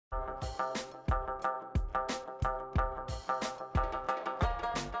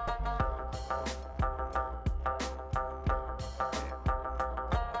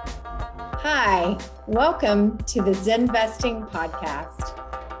Hi, welcome to the Zenvesting podcast.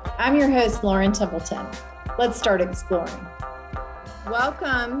 I'm your host, Lauren Templeton. Let's start exploring.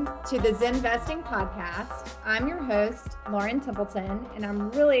 Welcome to the Zenvesting podcast. I'm your host, Lauren Templeton, and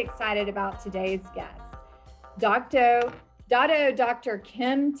I'm really excited about today's guest, Dato Dr.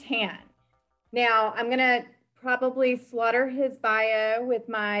 Kim Tan. Now, I'm going to probably slaughter his bio with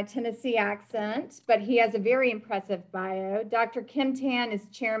my Tennessee accent, but he has a very impressive bio. Dr. Kim Tan is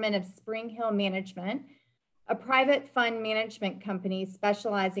chairman of Spring Hill Management, a private fund management company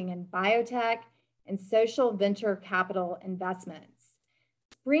specializing in biotech and social venture capital investments.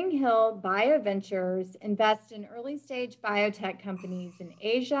 Spring Hill BioVentures invest in early stage biotech companies in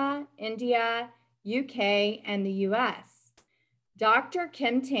Asia, India, UK, and the US. Dr.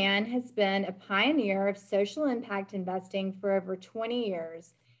 Kim Tan has been a pioneer of social impact investing for over 20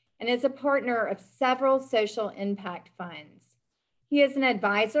 years and is a partner of several social impact funds. He is an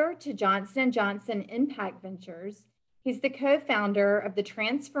advisor to Johnson & Johnson Impact Ventures. He's the co-founder of the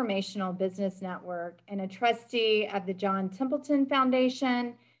Transformational Business Network and a trustee of the John Templeton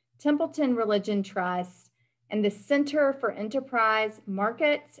Foundation, Templeton Religion Trust, and the Center for Enterprise,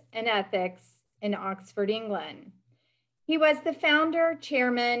 Markets, and Ethics in Oxford, England. He was the founder,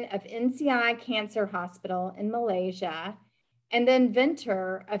 chairman of NCI Cancer Hospital in Malaysia, and the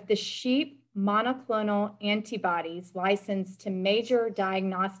inventor of the sheep monoclonal antibodies licensed to major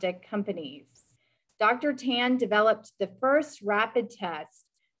diagnostic companies. Dr. Tan developed the first rapid test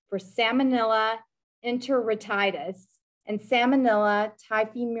for Salmonella enteritidis and Salmonella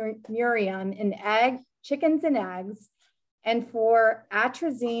typhimurium in chickens and eggs, and for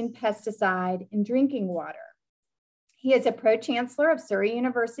atrazine pesticide in drinking water. He is a pro-chancellor of Surrey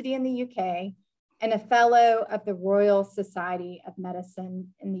University in the UK and a fellow of the Royal Society of Medicine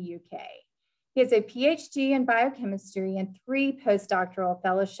in the UK. He has a PhD in biochemistry and 3 postdoctoral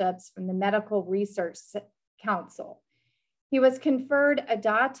fellowships from the Medical Research Council. He was conferred a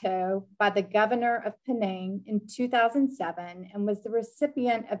Dato by the Governor of Penang in 2007 and was the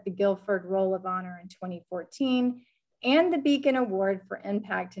recipient of the Guildford Roll of Honor in 2014 and the Beacon Award for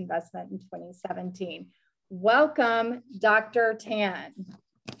Impact Investment in 2017. Welcome, Dr. Tan.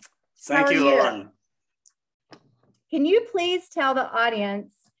 Thank you, Lauren. Can you please tell the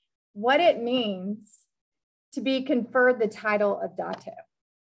audience what it means to be conferred the title of Dato?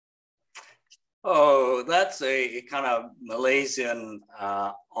 Oh, that's a kind of Malaysian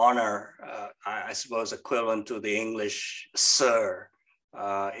honor, I suppose equivalent to the English Sir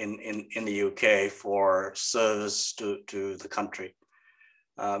in the UK for service to the country.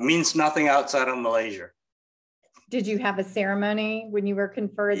 Means nothing outside of Malaysia. Did you have a ceremony when you were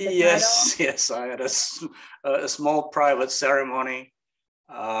conferred the title? Yes, I had a small private ceremony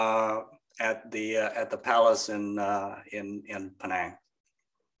at the palace in Penang.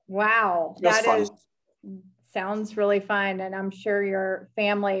 Wow, sounds really fun, and I'm sure your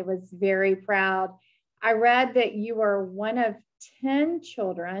family was very proud. I read that you were one of 10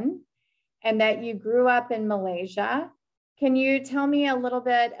 children and that you grew up in Malaysia. Can you tell me a little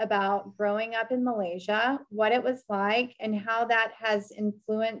bit about growing up in Malaysia, what it was like, and how that has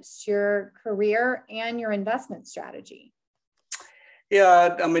influenced your career and your investment strategy?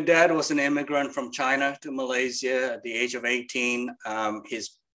 Yeah, my dad was an immigrant from China to Malaysia at the age of 18. His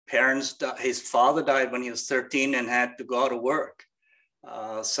father died when he was 13 and had to go out to work,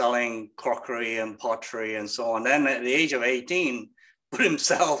 selling crockery and pottery and so on. Then at the age of 18, put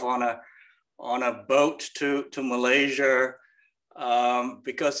himself on a boat to Malaysia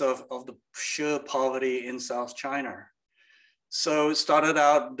because of the sheer poverty in South China. So started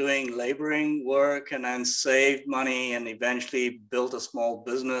out doing laboring work and then saved money and eventually built a small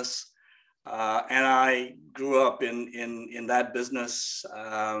business. And I grew up in that business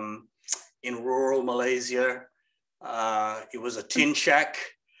in rural Malaysia. It was a tin shack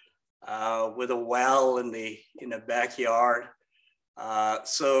with a well in the backyard.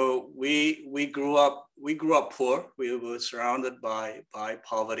 So we grew up poor. We were surrounded by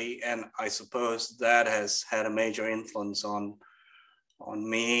poverty, and I suppose that has had a major influence on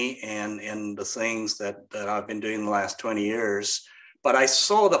me and the things that I've been doing the last 20 years. But I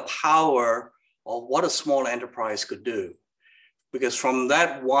saw the power of what a small enterprise could do. Because from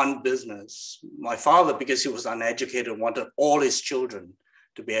that one business, my father, because he was uneducated, wanted all his children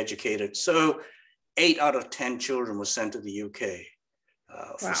to be educated. So 8 out of 10 children were sent to the UK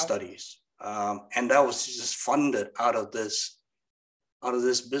for studies. And that was just funded out of this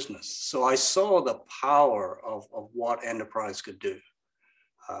business. So I saw the power of what enterprise could do.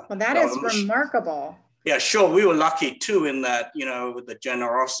 Well, that is remarkable. Yeah, sure. We were lucky too in that, with the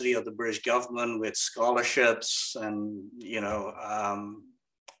generosity of the British government with scholarships and,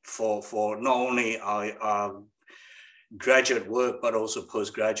 for not only our graduate work, but also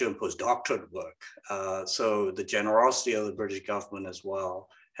postgraduate and postdoctorate work. So the generosity of the British government as well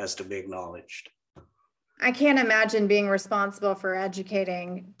has to be acknowledged. I can't imagine being responsible for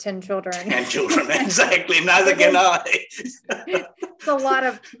educating 10 children. 10 children, exactly. Neither can I. It's a lot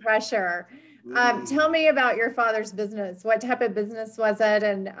of pressure. Tell me about your father's business. What type of business was it?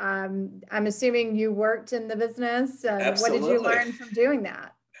 And I'm assuming you worked in the business. And what did you learn from doing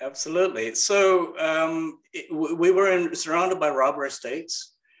that? Absolutely. So we were surrounded by rubber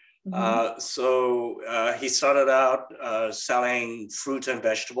estates. Mm-hmm. So he started out selling fruit and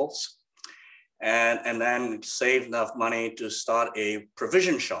vegetables, and then saved enough money to start a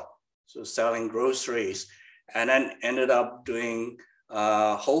provision shop, so selling groceries, and then ended up doing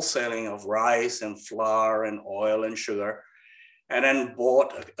wholesaling of rice and flour and oil and sugar, and then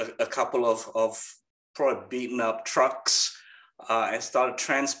bought a couple of probably beaten up trucks and started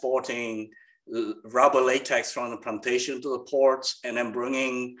transporting rubber latex from the plantation to the ports, and then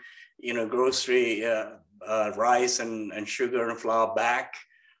bringing, grocery rice and sugar and flour back.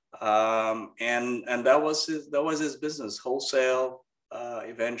 And that was his business, wholesale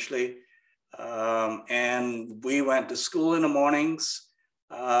eventually. And we went to school in the mornings,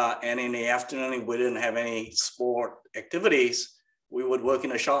 and in the afternoon, we didn't have any sport activities. We would work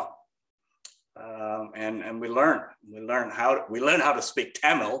in a shop, and we learned how to speak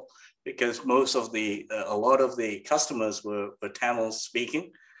Tamil, because a lot of the customers were Tamil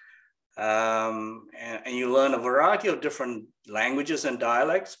speaking. And you learn a variety of different languages and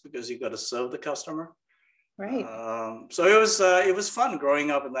dialects because you got to serve the customer. Right. So it was fun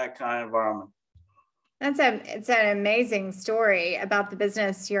growing up in that kind of environment. It's an amazing story about the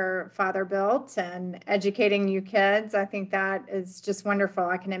business your father built and educating you kids. I think that is just wonderful.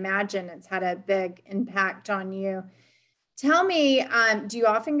 I can imagine it's had a big impact on you. Tell me, do you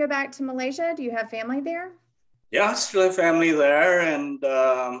often go back to Malaysia? Do you have family there? Yeah, I still have family there, and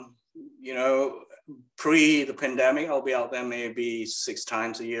pre the pandemic, I'll be out there maybe 6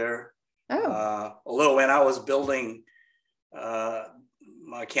 times a year. Oh. Although when I was building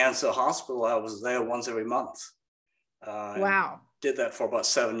my cancer hospital, I was there once every month. Wow. Did that for about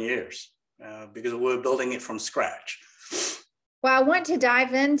 7 years because we were building it from scratch. Well, I want to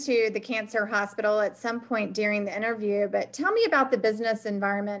dive into the cancer hospital at some point during the interview, but tell me about the business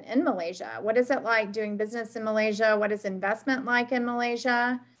environment in Malaysia. What is it like doing business in Malaysia? What is investment like in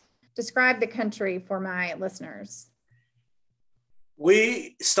Malaysia? Describe the country for my listeners.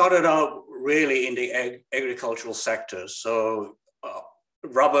 We started out really in the agricultural sector. So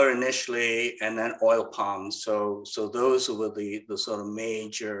rubber initially, and then oil palms. So those were the sort of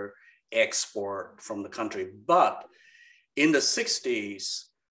major export from the country. But in the 60s,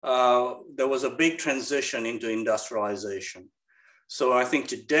 there was a big transition into industrialization. So I think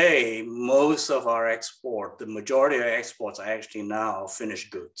today, most of our export, the majority of our exports are actually now finished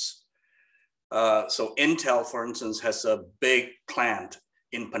goods. So Intel, for instance, has a big plant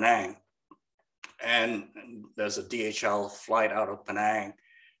in Penang, and there's a DHL flight out of Penang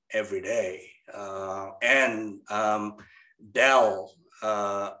every day. And Dell,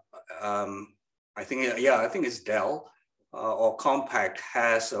 I think it's Dell or Compaq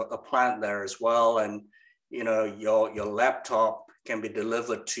has a plant there as well. And your laptop can be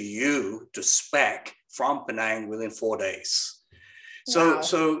delivered to you to spec from Penang within 4 days. Wow.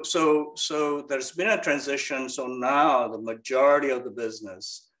 So there's been a transition. So now the majority of the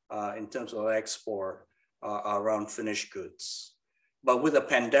business in terms of export are around finished goods. But with the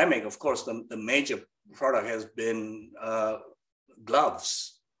pandemic, of course, the major product has been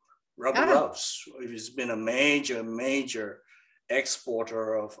gloves, rubber gloves. It's been a major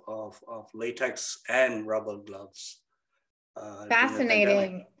exporter of latex and rubber gloves.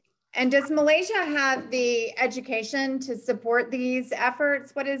 Fascinating. And does Malaysia have the education to support these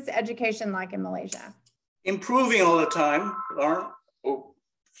efforts? What is education like in Malaysia? Improving all the time, Lauren. Oh,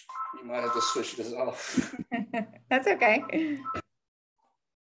 you might have to switch this off. That's okay.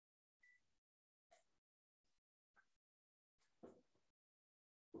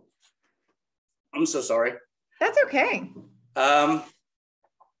 I'm so sorry. That's okay.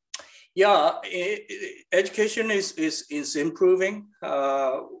 Yeah, education is improving,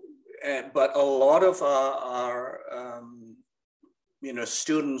 but a lot of our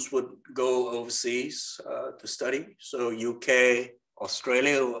students would go overseas to study. So UK,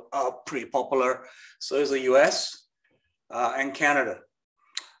 Australia are pretty popular. So is the US and Canada.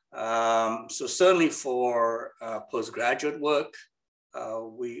 So certainly for postgraduate work,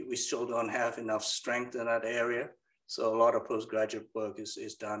 we still don't have enough strength in that area. So a lot of postgraduate work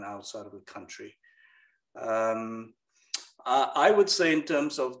is done outside of the country. I would say in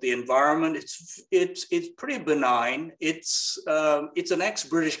terms of the environment, it's pretty benign. It's an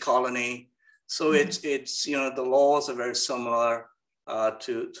ex-British colony, so it's the laws are very similar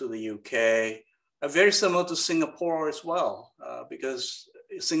to the UK, very similar to Singapore as well, because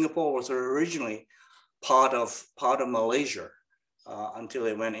Singapore was originally part of Malaysia until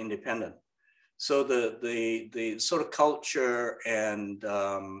it went independent. So the sort of culture and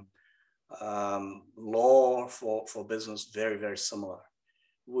law for business very, very similar.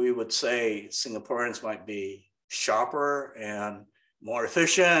 We would say Singaporeans might be sharper and more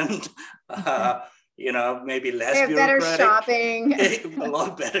efficient, maybe less bureaucratic. Better shopping. A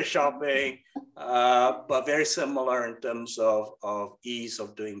lot better shopping, but very similar in terms of ease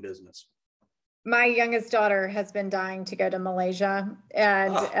of doing business. My youngest daughter has been dying to go to Malaysia,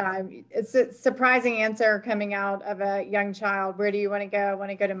 and it's a surprising answer coming out of a young child. Where do you want to go? I want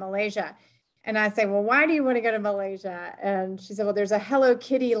to go to Malaysia. And I say, well, why do you want to go to Malaysia? And she said, well, there's a Hello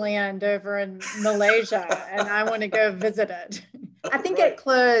Kitty land over in Malaysia, and I want to go visit it. I think it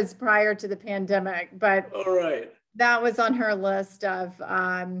closed prior to the pandemic, but that was on her list of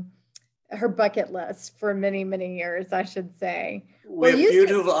her bucket list for many, many years, I should say. We have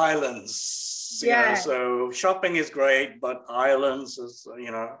beautiful islands. So shopping is great, but islands is,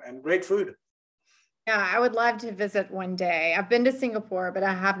 and great food. Yeah, I would love to visit one day. I've been to Singapore, but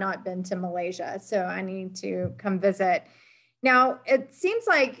I have not been to Malaysia. So I need to come visit. Now, it seems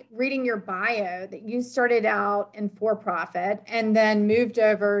like reading your bio that you started out in for-profit and then moved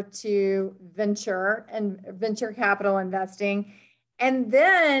over to venture capital investing, and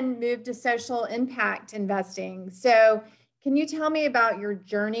then moved to social impact investing. So can you tell me about your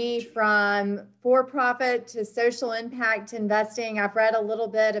journey from for-profit to social impact investing? I've read a little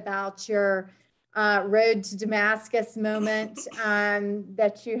bit about your road to Damascus moment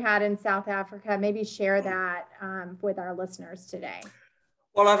that you had in South Africa. Maybe share that with our listeners today.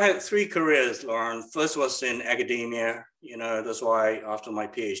 Well, I've had 3 careers, Lauren. First was in academia. That's why after my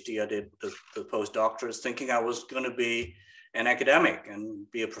PhD, I did the postdoctorate, thinking I was going to be an academic and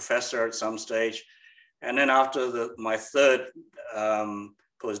be a professor at some stage. And then after my third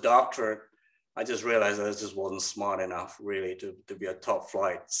postdoctorate, I just realized that I just wasn't smart enough really to be a top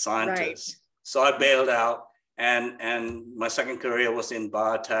flight scientist. Right. So I bailed out, and my second career was in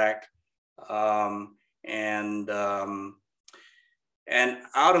biotech. And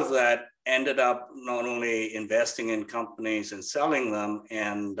out of that, ended up not only investing in companies and selling them,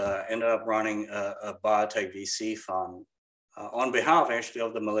 and ended up running a biotech VC fund on behalf actually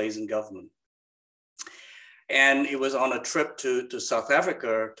of the Malaysian government. And it was on a trip to South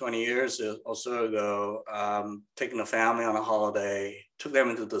Africa 20 years or so ago, taking a family on a holiday, took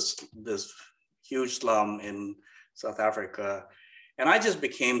them into this huge slum in South Africa. And I just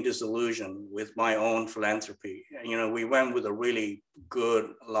became disillusioned with my own philanthropy. We went with a really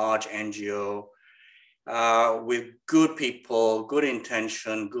good, large NGO with good people, good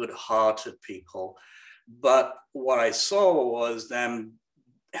intention, good-hearted people. But what I saw was them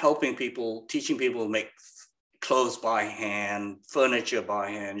helping people, teaching people to make clothes by hand, furniture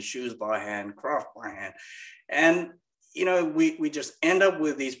by hand, shoes by hand, craft by hand. And, we just end up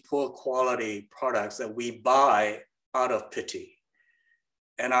with these poor quality products that we buy out of pity.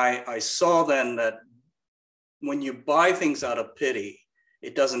 And I saw then that when you buy things out of pity,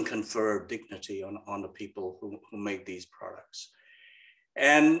 it doesn't confer dignity on the people who make these products.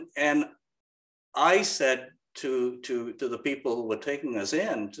 And I said to the people who were taking us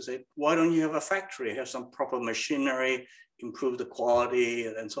in to say, why don't you have a factory, have some proper machinery, improve the quality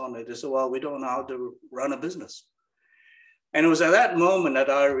and so on. They said, well, we don't know how to run a business. And it was at that moment that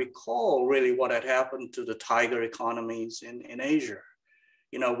I recall really what had happened to the tiger economies in Asia.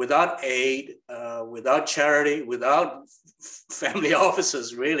 Without aid, without charity, without family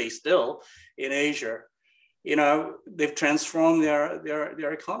offices really still in Asia, they've transformed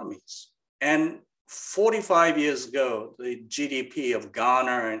their economies. And 45 years ago, the GDP of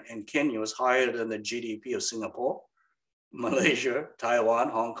Ghana and Kenya was higher than the GDP of Singapore, Malaysia, Taiwan,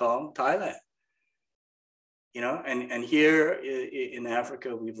 Hong Kong, Thailand. And here in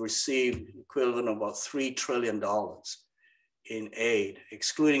Africa, we've received equivalent of about $3 trillion in aid,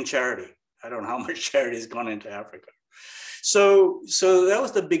 excluding charity. I don't know how much charity has gone into Africa. So that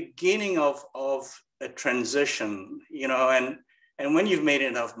was the beginning of a transition, and when you've made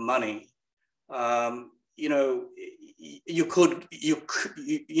enough money, one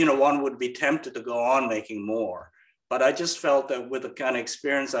would be tempted to go on making more. But I just felt that with the kind of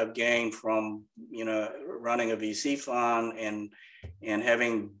experience I've gained from, running a VC fund And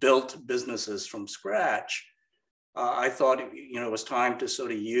having built businesses from scratch, I thought, it was time to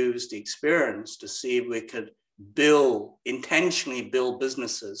sort of use the experience to see if we could intentionally build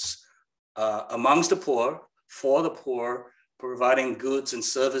businesses amongst the poor, for the poor, providing goods and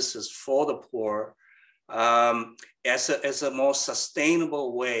services for the poor, as a more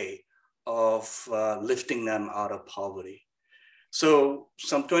sustainable way of lifting them out of poverty. So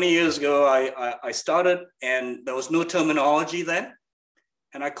some 20 years ago, I started, and there was no terminology then,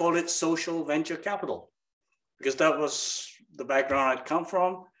 and I called it social venture capital, because that was the background I'd come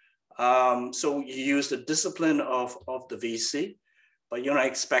from. So you use the discipline of the VC, but you're not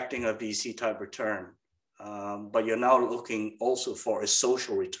expecting a VC type return. But you're now looking also for a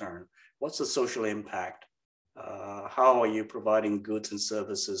social return. What's the social impact? How are you providing goods and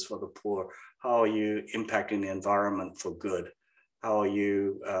services for the poor? How are you impacting the environment for good? How are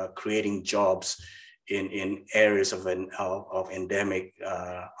you creating jobs in areas of endemic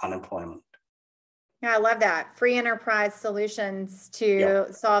unemployment? Yeah, I love that. Free enterprise solutions to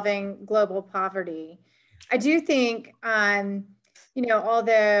solving global poverty. I do think,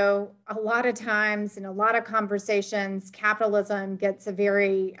 although a lot of times in a lot of conversations, capitalism gets a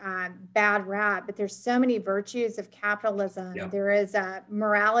very bad rap, but there's so many virtues of capitalism. Yeah. There is a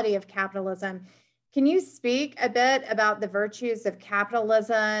morality of capitalism. Can you speak a bit about the virtues of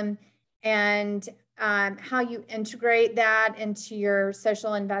capitalism and how you integrate that into your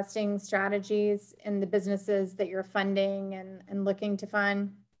social investing strategies in the businesses that you're funding and looking to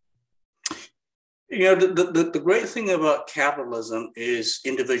fund? The great thing about capitalism is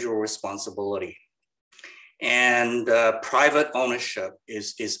individual responsibility, and private ownership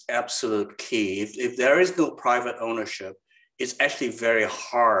is absolute key. If there is no private ownership, it's actually very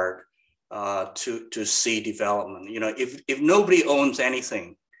hard to see development. If nobody owns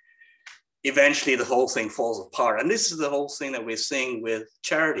anything, eventually the whole thing falls apart. And this is the whole thing that we're seeing with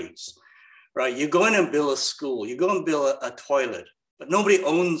charities, right? You go in and build a school, you go and build a toilet, but nobody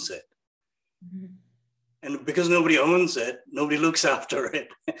owns it. Mm-hmm. And because nobody owns it, nobody looks after it.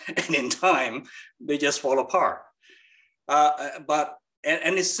 And in time, they just fall apart.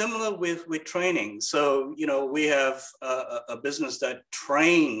 And it's similar with training. So, we have a business that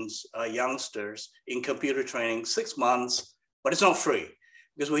trains youngsters in computer training 6 months, but it's not free.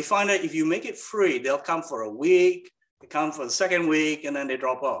 Because we find that if you make it free, they'll come for a week, they come for the second week, and then they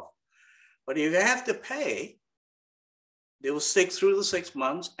drop off. But if you have to pay, they will stick through the 6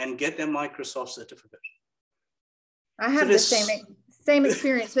 months and get their Microsoft certificate. I have the same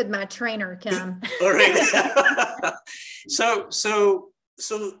experience with my trainer, Kim. All right. So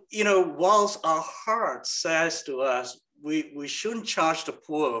whilst our heart says to us, we shouldn't charge the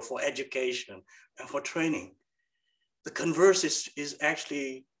poor for education and for training, the converse is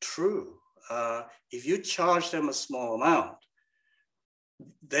actually true. If you charge them a small amount,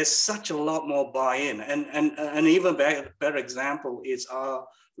 there's such a lot more buy-in. And an even better example is our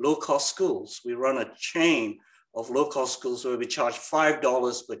low-cost schools. We run a chain of low-cost schools where we charge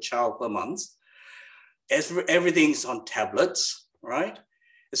 $5 per child per month. Everything's on tablets, right?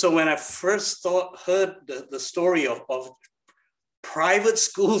 And so when I first heard the story of private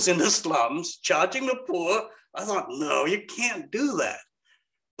schools in the slums charging the poor, I thought, no, you can't do that.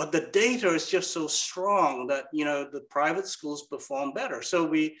 But the data is just so strong that, the private schools perform better. So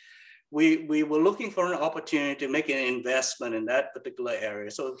we were looking for an opportunity to make an investment in that particular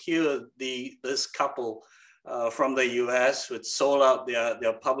area. So here, this couple from the US who had sold out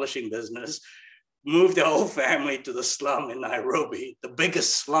their publishing business, moved their whole family to the slum in Nairobi, the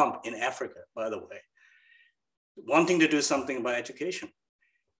biggest slum in Africa, by the way, wanting to do something about education,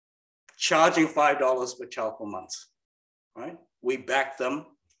 charging $5 per child per month, right? We backed them,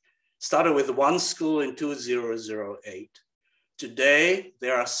 started with one school in 2008. Today,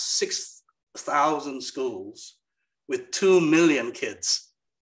 there are 6,000 schools with 2 million kids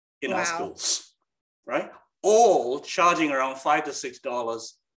in our schools, right? All charging around $5 to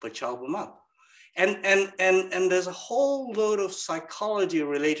 $6 per child per month. And there's a whole load of psychology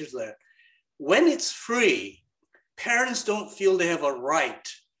related to that. When it's free, parents don't feel they have a right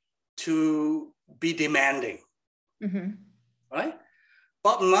to be demanding, right?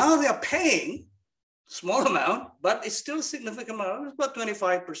 But now they're paying small amount, but it's still a significant amount. It's about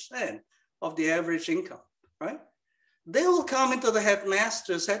 25% of the average income, right? They will come into the head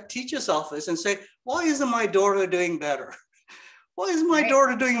teacher's office and say, why isn't my daughter doing better? Why is my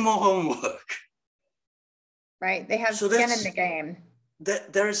daughter doing more homework? Right, they have skin in the game.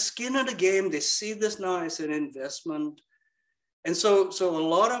 There's skin in the game. They see this now as an investment. And so a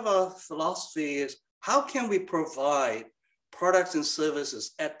lot of our philosophy is, how can we provide products and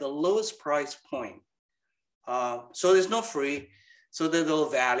services at the lowest price point? So there's no free. so that they'll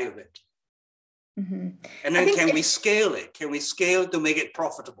value it. Mm-hmm. And then can we scale it? Can we scale it to make it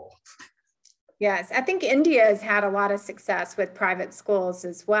profitable? Yes, I think India has had a lot of success with private schools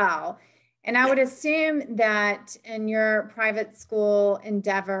as well. And I would assume that in your private school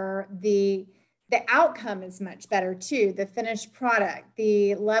endeavor, the outcome is much better too. The finished product,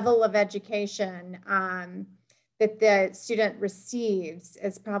 the level of education that the student receives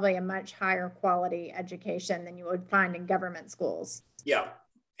is probably a much higher quality education than you would find in government schools. Yeah.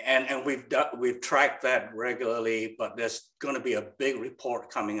 And we've tracked that regularly, but there's going to be a big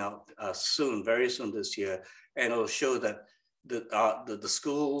report coming out soon, very soon this year, and it'll show that the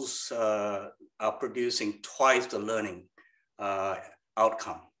schools are producing twice the learning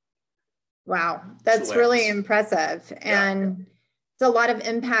outcome. Wow, that's really impressive, and it's a lot of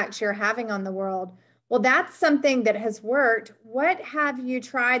impact you're having on the world. Well, that's something that has worked. What have you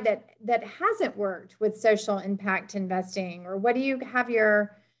tried that hasn't worked with social impact investing, or what do you have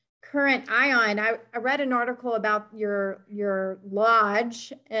your current eye on? I read an article about your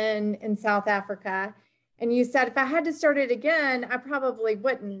lodge in South Africa, and you said, if I had to start it again, I probably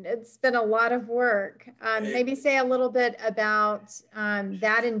wouldn't. It's been a lot of work. Maybe say a little bit about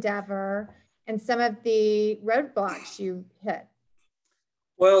that endeavor and some of the roadblocks you hit.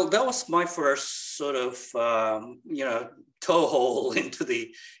 Well, that was my first sort of, toehole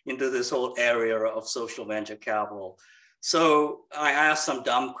into this whole area of social venture capital. So I asked some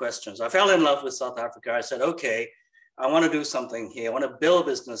dumb questions. I fell in love with South Africa. I said, okay, I want to do something here. I want to build a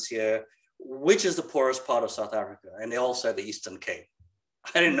business here. Which is the poorest part of South Africa? And they all said the Eastern Cape.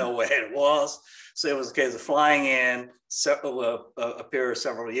 I didn't know where it was. So it was a case of flying in a period of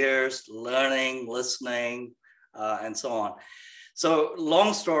several years, learning, listening, and so on. So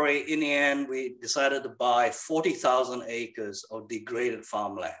long story, in the end, we decided to buy 40,000 acres of degraded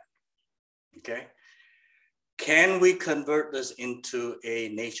farmland, okay? Can we convert this into a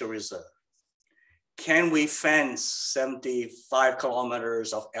nature reserve? Can we fence 75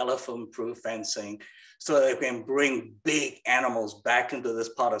 kilometers of elephant-proof fencing so that we can bring big animals back into this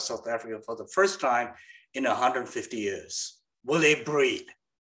part of South Africa for the first time in 150 years? Will they breed?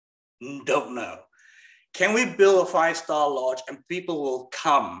 Don't know. Can we build a 5-star lodge and people will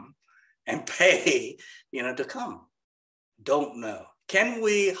come and pay, to come? Don't know. Can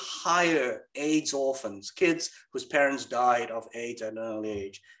we hire AIDS orphans, kids whose parents died of AIDS at an early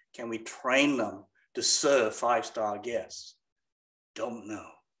age? Can we train them to serve 5-star guests? Don't know.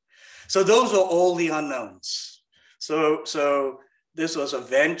 So those are all the unknowns. So this was a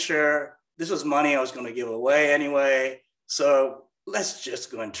venture. This was money I was going to give away anyway. So let's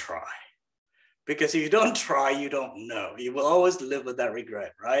just go and try. Because if you don't try, you don't know. You will always live with that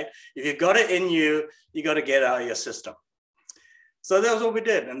regret, right? If you got it in you, you got to get out of your system. So that's what we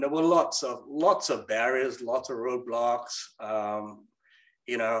did. And there were lots of barriers, lots of roadblocks.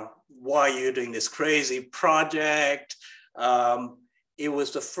 Why are you doing this crazy project? It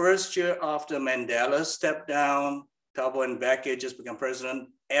was the first year after Mandela stepped down, Thabo Mbeki just became president.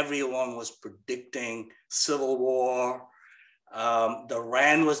 Everyone was predicting civil war. The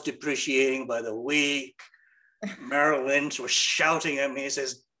Rand was depreciating by the week. Merrill Lynch was shouting at me. He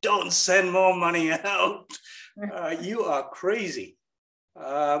says, "Don't send more money out. You are crazy."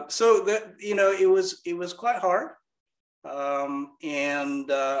 So that it was quite hard, and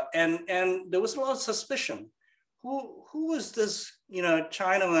there was a lot of suspicion. Who was this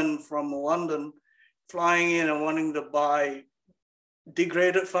Chinaman from London flying in and wanting to buy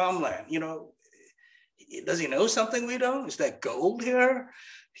degraded farmland? Does he know something we don't? Is there gold here?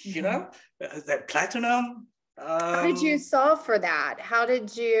 Is there platinum? How did you solve for that? How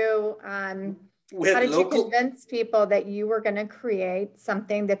did you you convince people that you were going to create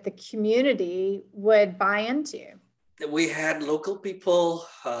something that the community would buy into? We had local people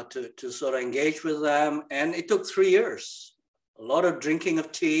to sort of engage with them, and it took 3 years. A lot of drinking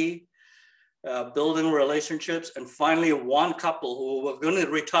of tea, building relationships, and finally one couple who were going to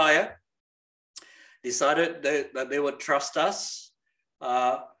retire decided that they would trust us.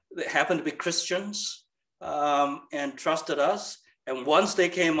 They happened to be Christians and trusted us. And once they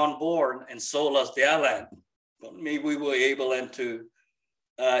came on board and sold us their land, we were able to,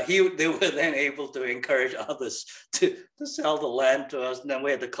 they were then able to encourage others to sell the land to us. And then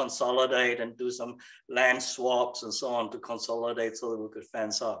we had to consolidate and do some land swaps and so on to consolidate so that we could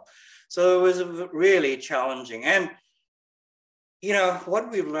fence up. So it was really challenging. And, what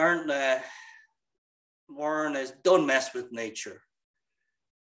we've learned, Warren, is don't mess with nature.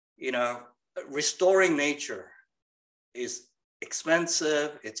 Restoring nature is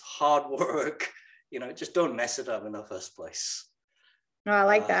expensive, it's hard work, just don't mess it up in the first place. Oh, I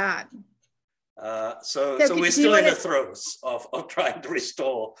like that. So we're still in the throes of trying to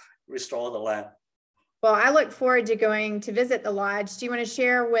restore the land. Well, I look forward to going to visit the lodge. Do you want to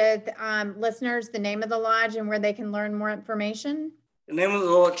share with listeners the name of the lodge and where they can learn more information? The name of the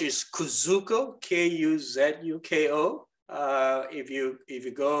lodge is Kuzuko, Kuzuko. If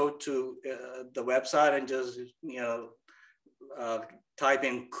you go to the website and just type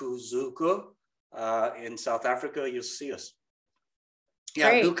in Kuzuko in South Africa, you'll see us. Yeah,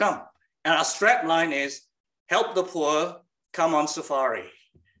 great. Do come. And our strap line is "Help the poor, come on safari."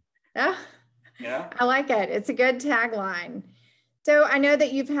 Yeah, I like it. It's a good tagline. So I know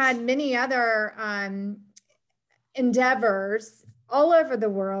that you've had many other endeavors all over the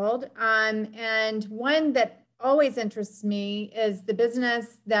world. And one that always interests me is the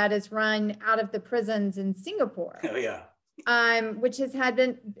business that is run out of the prisons in Singapore. Oh, yeah. Which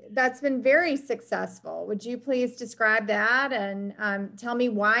that's been very successful. Would you please describe that and tell me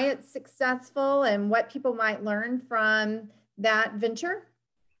why it's successful and what people might learn from that venture?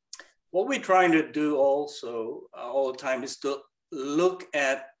 What we're trying to do also all the time is to look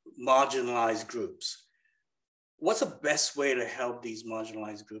at marginalized groups. What's the best way to help these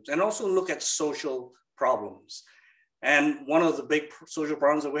marginalized groups? And also look at social problems. And one of the big social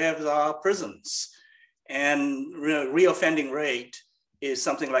problems that we have is our prisons. And reoffending rate is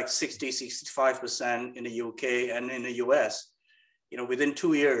something like 60-65% in the UK and in the US. Within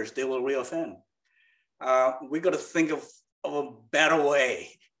 2 years, they will reoffend. We got to think of a better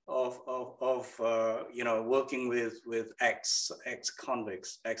way of working with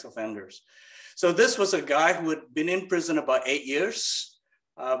ex-convicts, ex-offenders. So this was a guy who had been in prison about 8 years,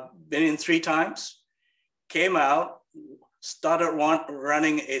 been in 3 times, came out, started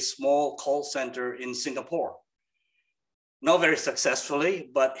running a small call center in Singapore. Not very successfully,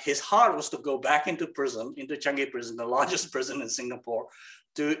 but his heart was to go back into prison, into Changi prison, the largest prison in Singapore,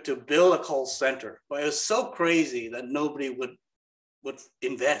 to build a call center. But it was so crazy that nobody would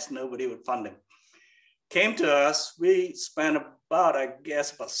invest, nobody would fund him. Came to us, we spent about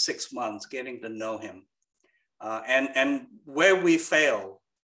 6 months getting to know him. And where we failed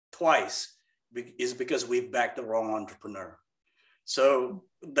twice is because we backed the wrong entrepreneur. So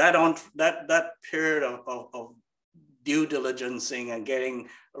that period of due diligencing and getting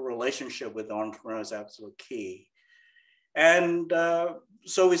a relationship with the entrepreneur is absolutely key. And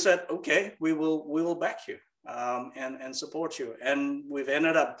so we said, okay, we will back you and support you. And we've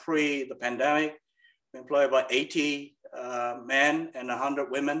ended up pre the pandemic. We employ about 80 men and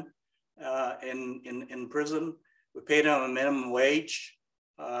 100 women in prison. We pay them a minimum wage,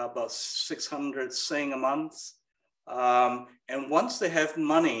 about 600 Sing a month. And once they have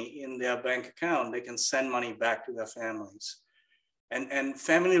money in their bank account, they can send money back to their families. And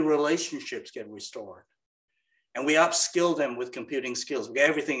family relationships get restored. And we upskill them with computing skills.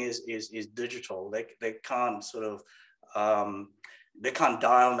 Everything is digital. They can't sort of, they can't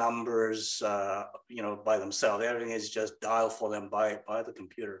dial numbers, by themselves. Everything is just dialed for them by the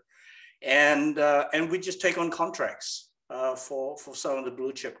computer. And we just take on contracts for some of the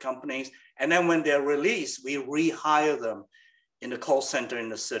blue chip companies. And then when they're released, we rehire them in the call center in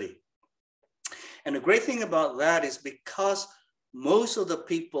the city. And the great thing about that is because most of the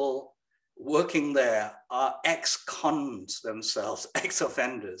people working there are ex-cons themselves,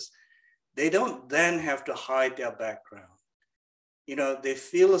 ex-offenders, they don't then have to hide their background. They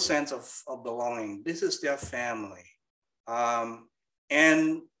feel a sense of belonging. This is their family.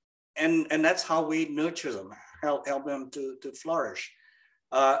 And that's how we nurture them, help them to flourish.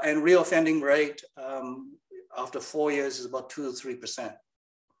 And reoffending rate after 4 years is about 2 to 3%.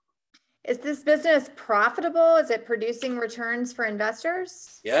 Is this business profitable? Is it producing returns for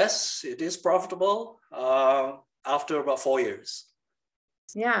investors? Yes, it is profitable after about 4 years.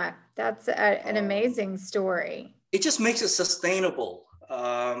 Yeah, that's an amazing story. It just makes it sustainable,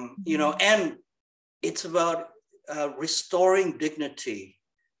 and it's about restoring dignity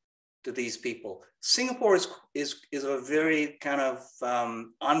to these people. Singapore is a very kind of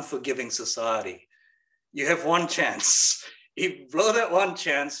unforgiving society. You have one chance. If you blow that one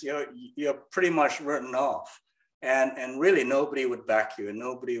chance, you're pretty much written off, and really nobody would back you, and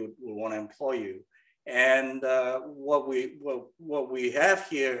nobody would want to employ you. And what we have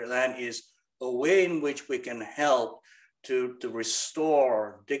here then is a way in which we can help to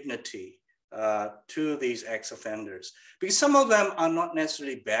restore dignity to these ex-offenders, because some of them are not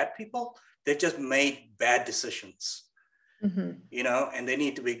necessarily bad people; they've just made bad decisions, and they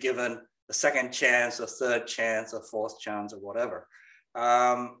need to be given a second chance, a third chance, a fourth chance, or whatever.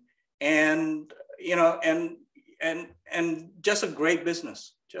 And just a great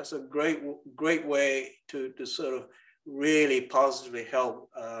business, just a great way to sort of really positively help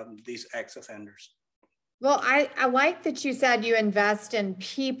these ex-offenders. Well, I like that you said you invest in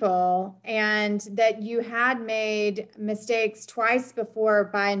people and that you had made mistakes twice before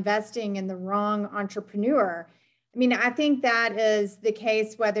by investing in the wrong entrepreneur. I mean, I think that is the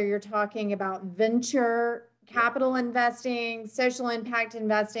case whether you're talking about venture capital investing, social impact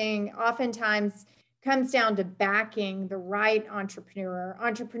investing, oftentimes comes down to backing the right entrepreneur.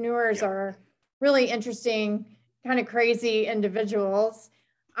 Entrepreneurs are really interesting, kind of crazy individuals.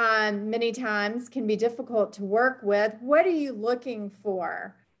 Many times can be difficult to work with. What are you looking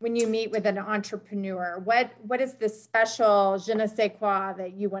for when you meet with an entrepreneur? What is the special je ne sais quoi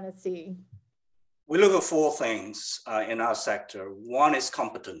that you want to see? We look at four things in our sector. One is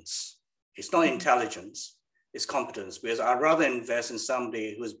competence. It's not intelligence, it's competence, because I'd rather invest in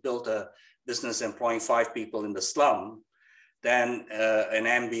somebody who's built a business employing 5 people in the slum than an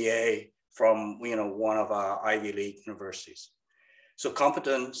MBA from one of our Ivy League universities. So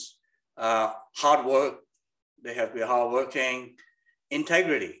competence, hard work, they have to be hardworking,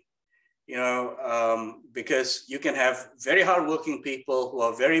 integrity, because you can have very hardworking people who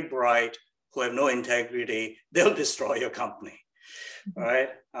are very bright, who have no integrity, they'll destroy your company, right?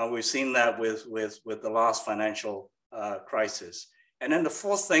 We've seen that with the last financial crisis. And then the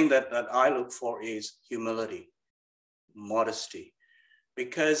fourth thing that I look for is humility, modesty.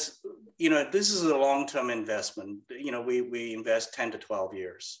 Because, this is a long-term investment. We invest 10 to 12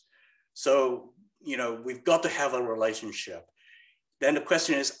 years. So, we've got to have a relationship. Then the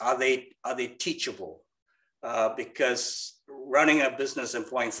question is, are they teachable? Because running a business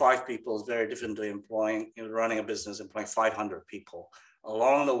employing 5 people is very different to running a business employing 500 people.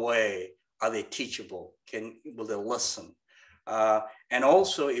 Along the way, are they teachable? Will they listen? And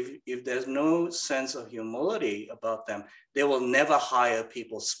also, if there's no sense of humility about them, they will never hire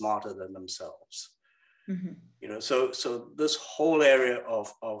people smarter than themselves. Mm-hmm. So this whole area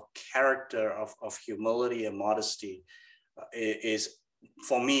of character, of humility and modesty is,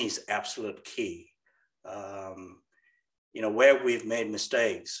 for me, is absolute key. Where we've made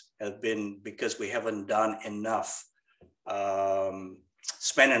mistakes have been because we haven't done enough,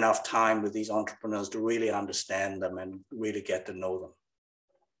 spend enough time with these entrepreneurs to really understand them and really get to know them.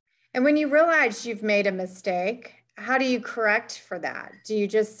 And when you realize you've made a mistake, how do you correct for that? Do you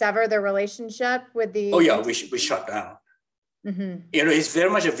just sever the relationship with the... Oh yeah, we shut down. Mm-hmm. It's very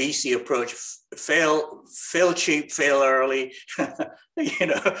much a VC approach. Fail cheap, fail early,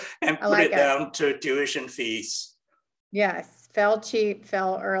 and put it down to tuition fees. Yes, fail cheap,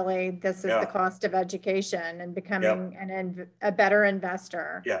 fail early. This is the cost of education and becoming a better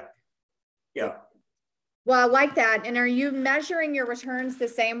investor. Yeah. Well, I like that. And are you measuring your returns the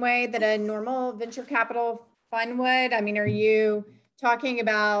same way that a normal venture capital fund would? I mean, are you talking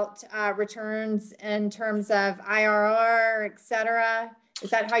about returns in terms of IRR, et cetera? Is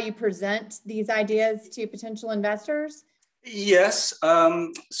that how you present these ideas to potential investors? Yes.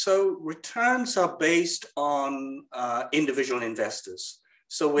 So returns are based on individual investors.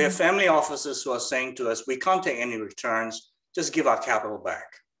 So we have family offices who are saying to us, we can't take any returns, just give our capital back.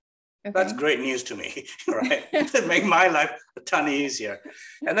 Okay. That's great news to me, right? It'd make my life a ton easier.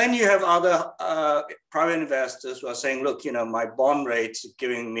 And then you have other private investors who are saying, look, my bond rate's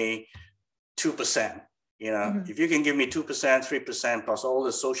giving me 2%. If you can give me 2%, 3% plus all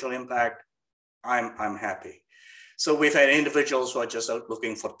the social impact, I'm happy. So we've had individuals who are just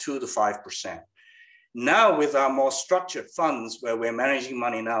looking for 2 to 5%. Now with our more structured funds, where we're managing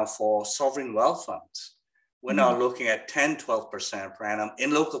money now for sovereign wealth funds, we're now looking at 10, 12% per annum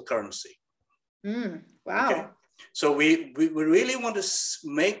in local currency. Wow. Okay? So we really want to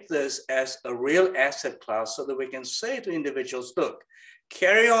make this as a real asset class so that we can say to individuals, look,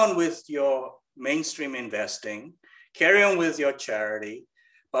 carry on with your mainstream investing, carry on with your charity,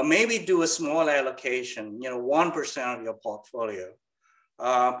 but maybe do a small allocation, 1% of your portfolio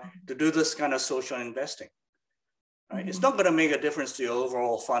to do this kind of social investing. Right? It's not going to make a difference to your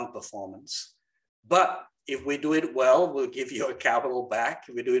overall fund performance, but if we do it well, we'll give you a capital back.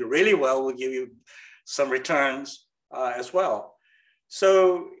 If we do it really well, we'll give you some returns as well.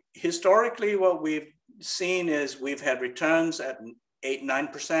 So historically, what we've seen is we've had returns at 8,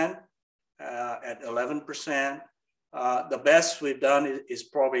 9%, at 11%. The best we've done is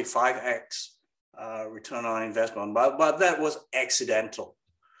probably 5x return on investment, but that was accidental.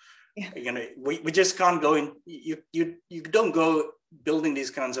 Yeah. We just can't go in. You don't go building these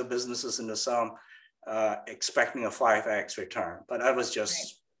kinds of businesses in the sum expecting a 5x return, but that was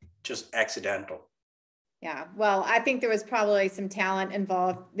just accidental. Yeah, well, I think there was probably some talent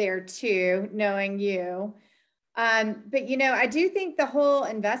involved there too, knowing you. But, you know, I do think the whole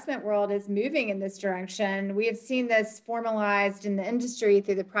investment world is moving in this direction. We have seen this formalized in the industry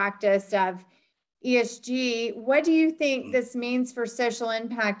through the practice of ESG. What do you think this means for social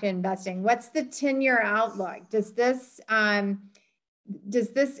impact investing? What's the 10-year outlook? Does this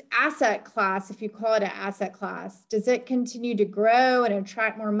asset class, if you call it an asset class, does it continue to grow and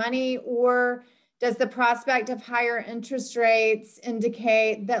attract more money, or does the prospect of higher interest rates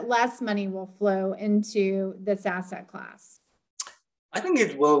indicate that less money will flow into this asset class? I think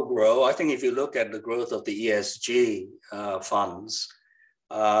it will grow. I think if you look at the growth of the ESG funds,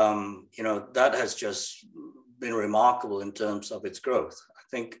 you know, that has just been remarkable in terms of its growth.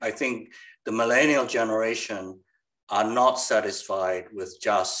 I think the millennial generation are not satisfied with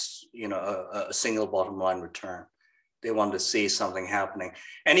just, you know, a single bottom line return. They want to see something happening.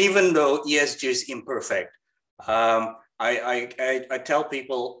 And even though ESG is imperfect, I tell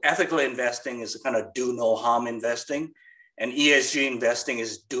people ethical investing is a kind of do no harm investing, and ESG investing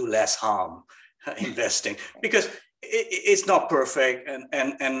is do less harm investing, because it's not perfect.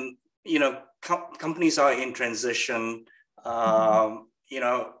 And you know, companies are in transition. You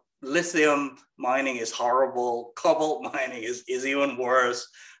know, lithium mining is horrible. Cobalt mining is even worse.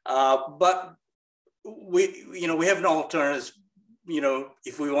 But we have no alternatives. You know,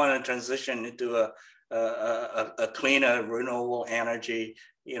 if we want to transition into a cleaner, renewable energy,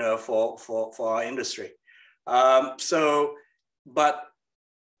 you know, for our industry. But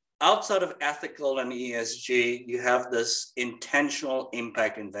outside of ethical and ESG, you have this intentional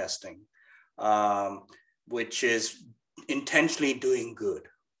impact investing, which is intentionally doing good.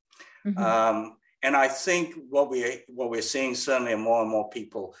 And I think what we're seeing certainly more and more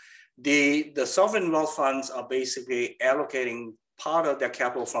people, the sovereign wealth funds are basically allocating part of their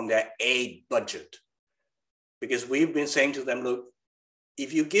capital from their aid budget, because we've been saying to them, look,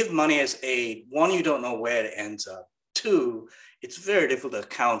 if you give money as aid, one, you don't know where it ends up. Two, it's very difficult to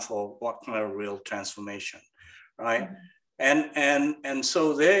account for what kind of real transformation, right? And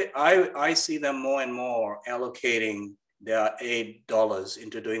so I see them more and more allocating their aid dollars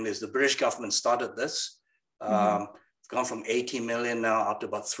into doing this. The British government started this. It's gone from 80 million now up to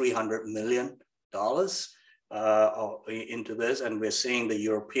about $300 million into this. And we're seeing the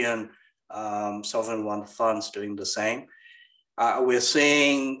European sovereign wealth funds doing the same. We're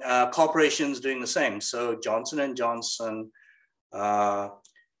seeing corporations doing the same. So Johnson & Johnson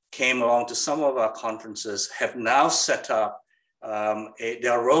came along to some of our conferences, have now set up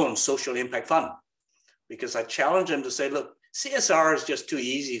their own social impact fund, because I challenge them to say, look, CSR is just too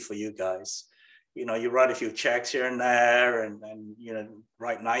easy for you guys. You know, you write a few checks here and there and you know,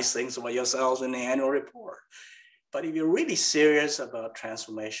 write nice things about yourselves in the annual report. But if you're really serious about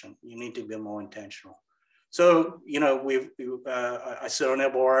transformation, you need to be more intentional. So, you know, I sit on their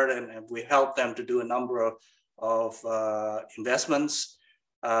board and we help them to do a number of investments.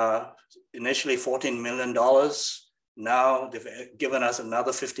 Initially $14 million. Now they've given us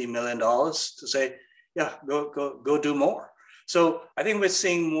another $50 million to say, yeah, go do more. So I think we're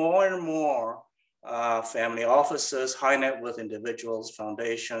seeing more and more family offices, high net worth individuals,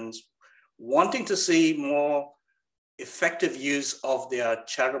 foundations, wanting to see more effective use of their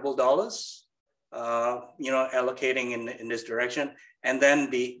charitable dollars, you know, allocating in this direction. And then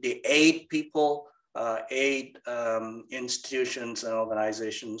the aid people, aid institutions and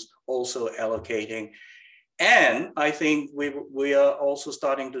organizations also allocating. And I think we are also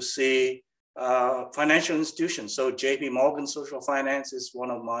starting to see financial institutions. So JP Morgan Social Finance is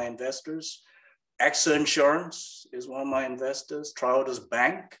one of my investors. AXA Insurance is one of my investors. Triodos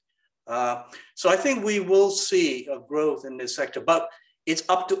Bank. So I think we will see a growth in this sector, but it's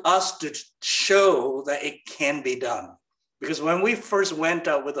up to us to show that it can be done. Because when we first went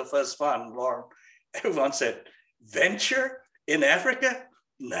out with the first fund, Lauren, everyone said, venture in Africa?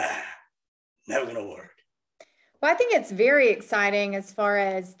 Nah, never gonna work. Well, I think it's very exciting as far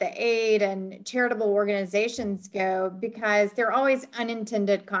as the aid and charitable organizations go, because there are always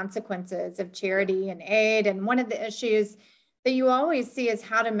unintended consequences of charity and aid. And one of the issues that you always see is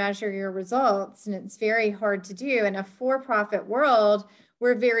how to measure your results. And it's very hard to do. In a for-profit world,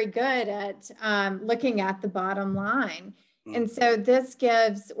 we're very good at looking at the bottom line. And so this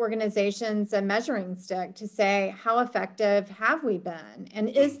gives organizations a measuring stick to say, how effective have we been? And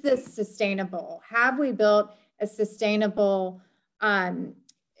is this sustainable? Have we built a sustainable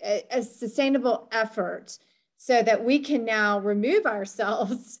effort so that we can now remove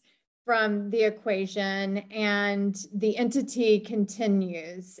ourselves from the equation and the entity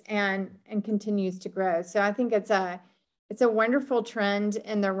continues and continues to grow. So I think it's a wonderful trend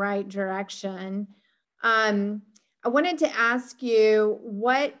in the right direction. I wanted to ask you,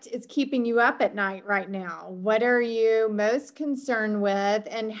 what is keeping you up at night right now? What are you most concerned with,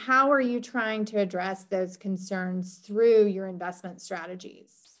 and how are you trying to address those concerns through your investment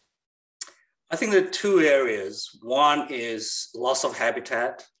strategies? I think there are two areas. One is loss of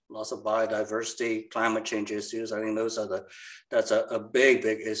habitat, loss of biodiversity, climate change issues. I think that's a big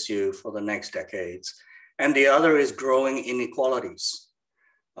issue for the next decades. And the other is growing inequalities,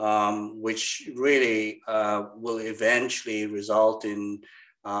 which really will eventually result in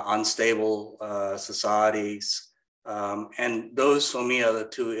unstable societies. And those for me are the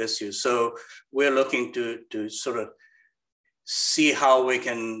two issues. So we're looking to sort of see how we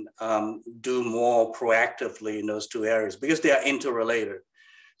can do more proactively in those two areas, because they are interrelated.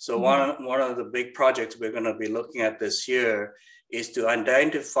 So one of the big projects we're going to be looking at this year is to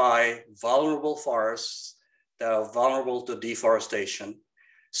identify vulnerable forests that are vulnerable to deforestation,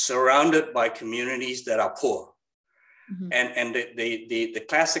 surrounded by communities that are poor. And the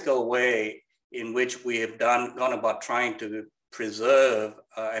classical way in which we have gone about trying to preserve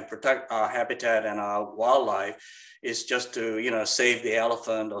and protect our habitat and our wildlife is just to, save the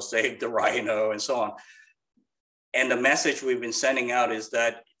elephant or save the rhino and so on. And the message we've been sending out is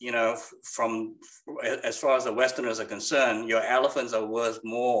that, from as far as the Westerners are concerned, your elephants are worth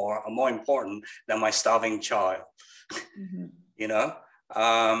more more than my starving child,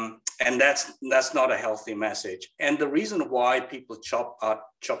 and that's not a healthy message. And the reason why people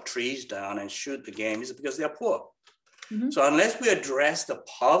chop trees down and shoot the game is because they're poor. So unless we address the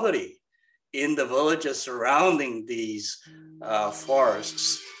poverty in the villages surrounding these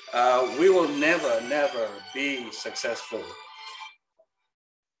forests, we will never be successful.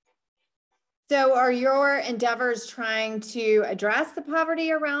 So are your endeavors trying to address the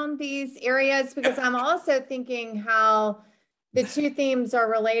poverty around these areas? Because I'm also thinking how the two themes are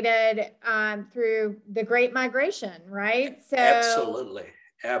related through the Great Migration, right? So absolutely.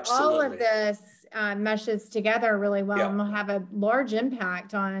 All of this meshes together really well, and will have a large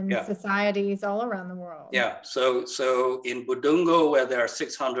impact on societies all around the world. Yeah, so in Budungo, where there are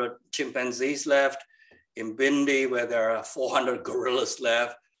 600 chimpanzees left, in Bindi, where there are 400 gorillas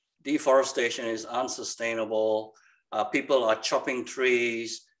left, deforestation is unsustainable. People are chopping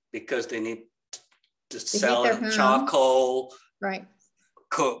trees because they need to sell charcoal, right?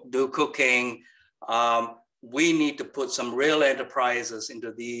 Do cooking. We need to put some real enterprises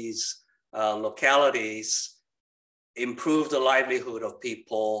into these localities, improve the livelihood of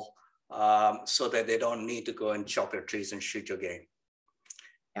people, so that they don't need to go and chop your trees and shoot your game.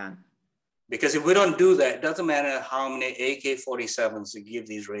 Yeah. Because if we don't do that, it doesn't matter how many AK-47s you give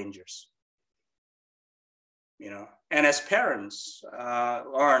these rangers. And as parents,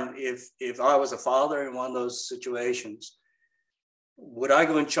 Lauren, if I was a father in one of those situations, would I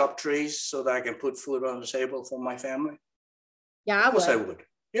go and chop trees so that I can put food on the table for my family? Yeah, of course I would.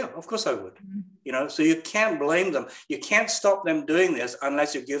 Yeah, of course I would. So you can't blame them. You can't stop them doing this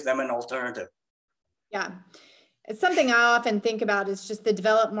unless you give them an alternative. Yeah. It's something I often think about is just the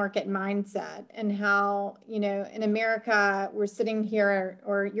developed market mindset, and how, in America, we're sitting here,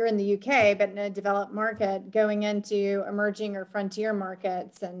 or you're in the UK, but in a developed market, going into emerging or frontier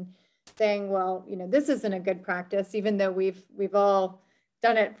markets and saying, well, this isn't a good practice, even though we've all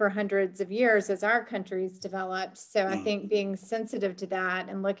done it for hundreds of years as our country's developed. So I think being sensitive to that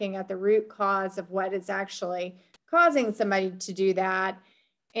and looking at the root cause of what is actually causing somebody to do that,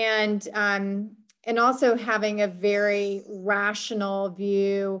 and also having a very rational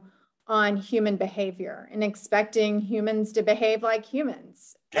view on human behavior and expecting humans to behave like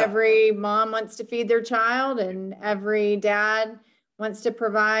humans. Yeah. Every mom wants to feed their child, and every dad wants to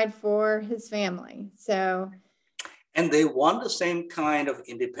provide for his family. And they want the same kind of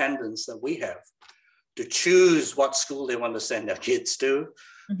independence that we have, to choose what school they want to send their kids to,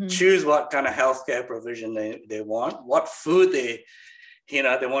 choose what kind of healthcare provision they want, what food they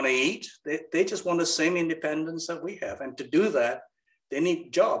want to eat. They just want the same independence that we have. And to do that, they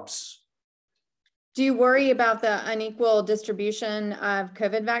need jobs. Do you worry about the unequal distribution of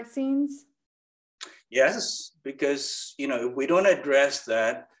COVID vaccines? Yes, because, if we don't address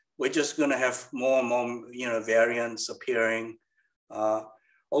that, we're just going to have more and more, variants appearing.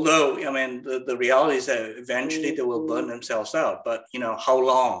 Although, the reality is that eventually they will burn themselves out. But, how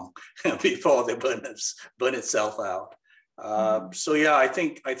long before they burn itself out? So yeah, I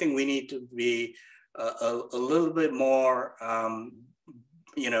think we need to be a little bit more,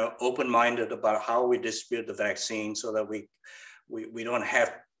 open-minded about how we distribute the vaccine, so that we don't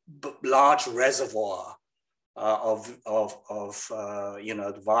have large reservoir of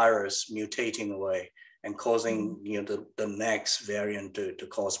the virus mutating away and causing the next variant to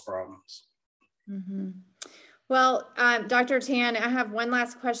cause problems. Well, Dr. Tan, I have one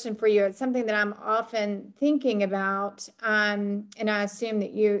last question for you. It's something that I'm often thinking about, and I assume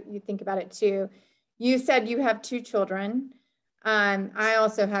that you think about it too. You said you have two children. I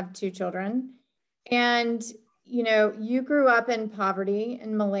also have two children. And, you grew up in poverty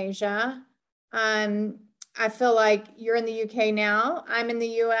in Malaysia. I feel like you're in the UK now. I'm in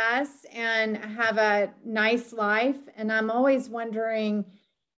the US and have a nice life. And I'm always wondering,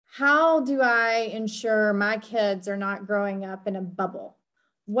 how do I ensure my kids are not growing up in a bubble?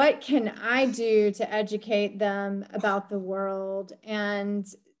 What can I do to educate them about the world and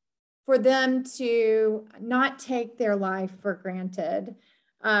for them to not take their life for granted?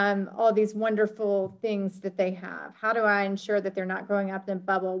 All these wonderful things that they have. How do I ensure that they're not growing up in a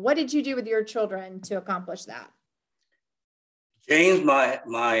bubble? What did you do with your children to accomplish that? James,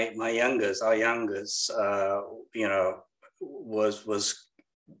 our youngest, was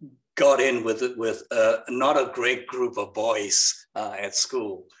got in with not a great group of boys at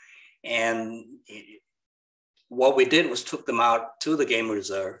school. And what we did was took them out to the game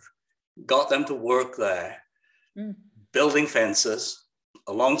reserve, got them to work there, building fences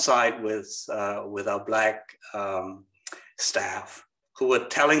alongside with our Black staff who were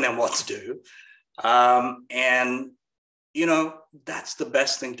telling them what to do. And, that's the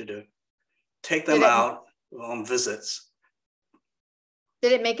best thing to do. Take them out on visits.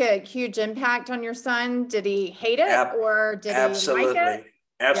 Did it make a huge impact on your son? Did he hate it or did he like it?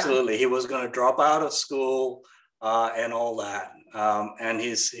 Absolutely. Yeah. He was going to drop out of school and all that. And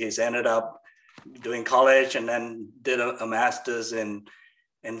he's ended up doing college and then did a master's in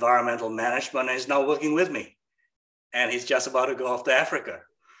environmental management. And he's now working with me. And he's just about to go off to Africa.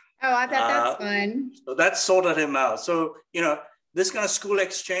 Oh, I bet that's fun. So that sorted him out. So, this kind of school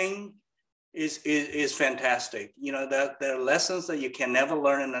exchange is fantastic. There are lessons that you can never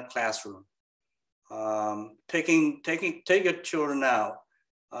learn in a classroom. Take your children out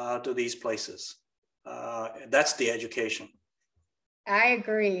to these places. That's the education. I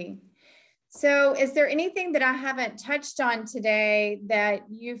agree. So is there anything that I haven't touched on today that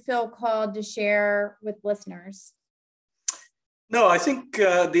you feel called to share with listeners? No, I think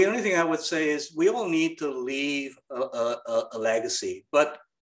the only thing I would say is we all need to leave a legacy, but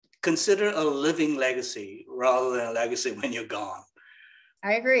consider a living legacy rather than a legacy when you're gone.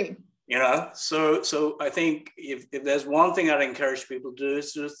 I agree. So I think if there's one thing I'd encourage people to do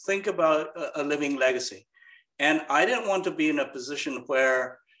is to think about a living legacy. And I didn't want to be in a position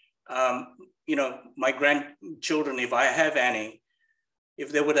where, my grandchildren, if I have any, if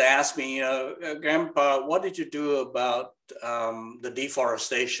they would ask me, Grandpa, what did you do about the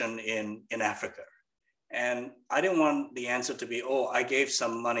deforestation in Africa? And I didn't want the answer to be, oh, I gave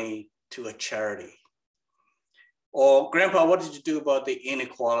some money to a charity. Or, Grandpa, what did you do about the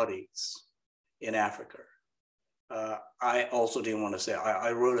inequalities in Africa? I also didn't want to say,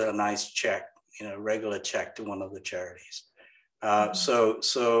 I wrote a nice check, regular check to one of the charities.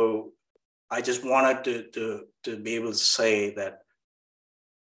 So I just wanted to be able to say that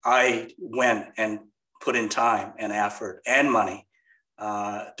I went and put in time and effort and money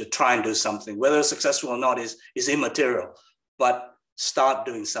to try and do something. Whether it's successful or not is immaterial, but start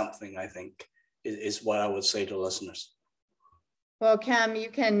doing something, I think, is what I would say to listeners. Well, Kim, you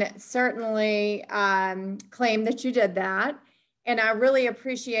can certainly claim that you did that. And I really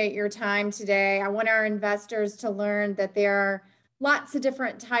appreciate your time today. I want our investors to learn that there are lots of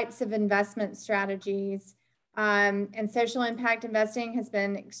different types of investment strategies. And social impact investing has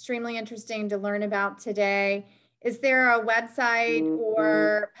been extremely interesting to learn about today. Is there a website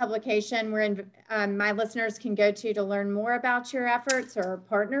or publication where my listeners can go to learn more about your efforts or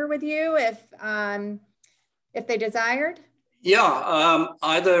partner with you if they desired? Yeah,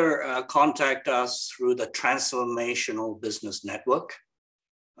 either contact us through the Transformational Business Network.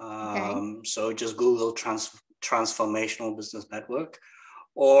 So just Google Transformational Business Network,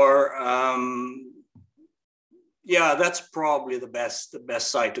 or yeah, that's probably the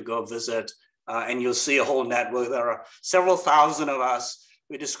best site to go visit. And you'll see a whole network. There are several thousand of us.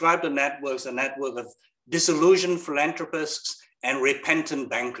 We describe the network as a network of disillusioned philanthropists and repentant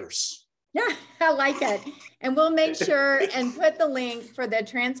bankers. Yeah, I like it. And we'll make sure and put the link for the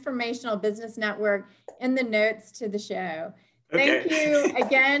Transformational Business Network in the notes to the show. Okay. Thank you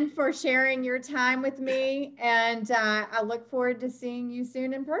again for sharing your time with me. And I look forward to seeing you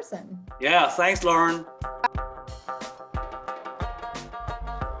soon in person. Yeah, thanks, Lauren.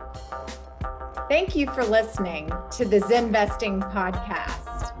 Thank you for listening to the Zenvesting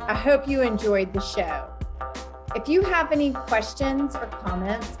podcast. I hope you enjoyed the show. If you have any questions or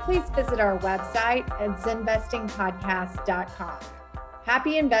comments, please visit our website at zenvestingpodcast.com.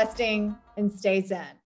 Happy investing and stay zen.